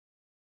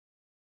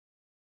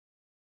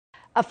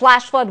A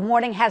flash flood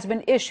warning has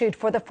been issued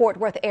for the Fort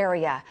Worth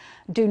area.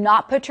 Do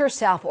not put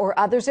yourself or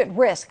others at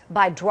risk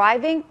by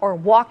driving or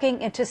walking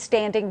into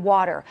standing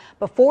water.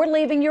 Before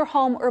leaving your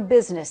home or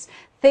business,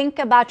 think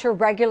about your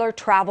regular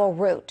travel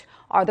route.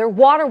 Are there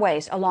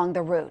waterways along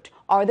the route?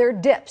 Are there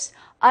dips,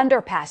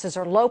 underpasses,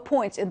 or low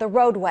points in the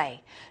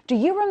roadway? Do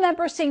you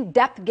remember seeing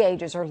depth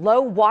gauges or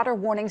low water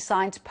warning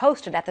signs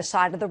posted at the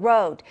side of the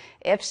road?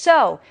 If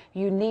so,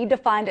 you need to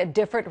find a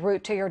different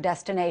route to your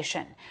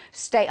destination.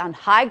 Stay on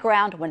high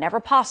ground whenever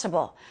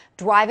possible.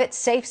 Drive at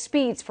safe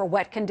speeds for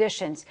wet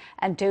conditions,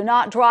 and do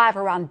not drive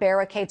around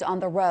barricades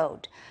on the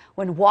road.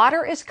 When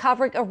water is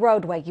covering a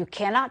roadway, you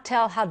cannot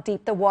tell how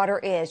deep the water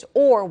is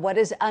or what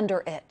is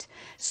under it.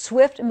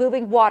 Swift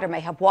moving water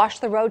may have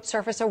washed the road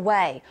surface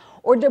away,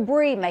 or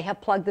debris may have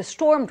plugged the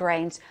storm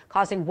drains,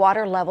 causing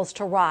water levels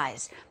to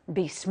rise.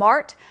 Be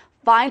smart.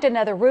 Find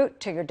another route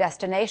to your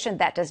destination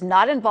that does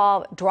not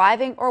involve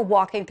driving or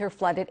walking through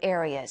flooded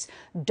areas.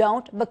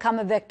 Don't become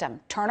a victim.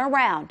 Turn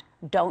around.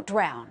 Don't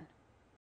drown.